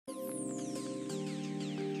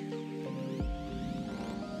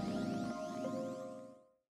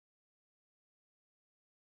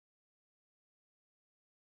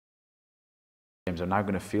I'm now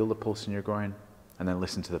going to feel the pulse in your groin and then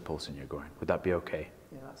listen to the pulse in your groin. Would that be okay?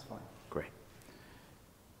 Yeah, that's fine. Great.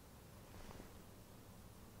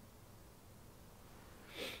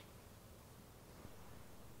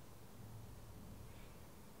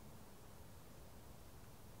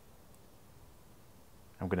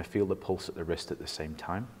 I'm going to feel the pulse at the wrist at the same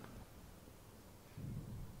time.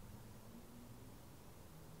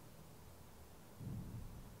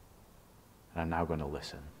 And I'm now going to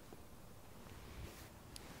listen.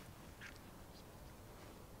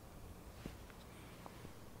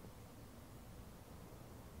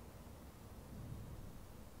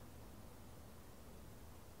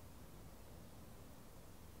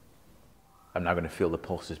 I'm now going to feel the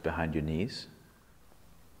pulses behind your knees.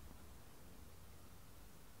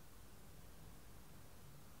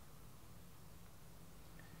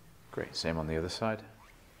 Great, same on the other side.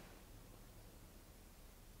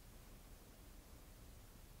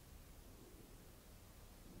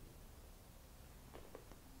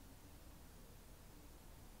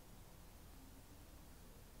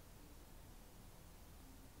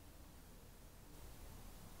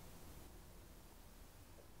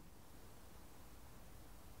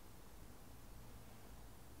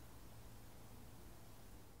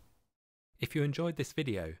 If you enjoyed this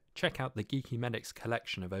video, check out the Geeky Medics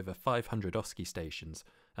collection of over 500 OSCE stations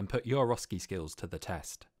and put your OSCE skills to the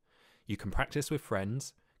test. You can practice with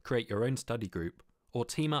friends, create your own study group, or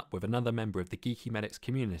team up with another member of the Geeky Medics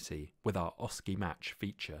community with our OSCE Match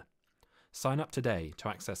feature. Sign up today to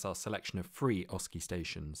access our selection of free OSCE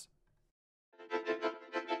stations.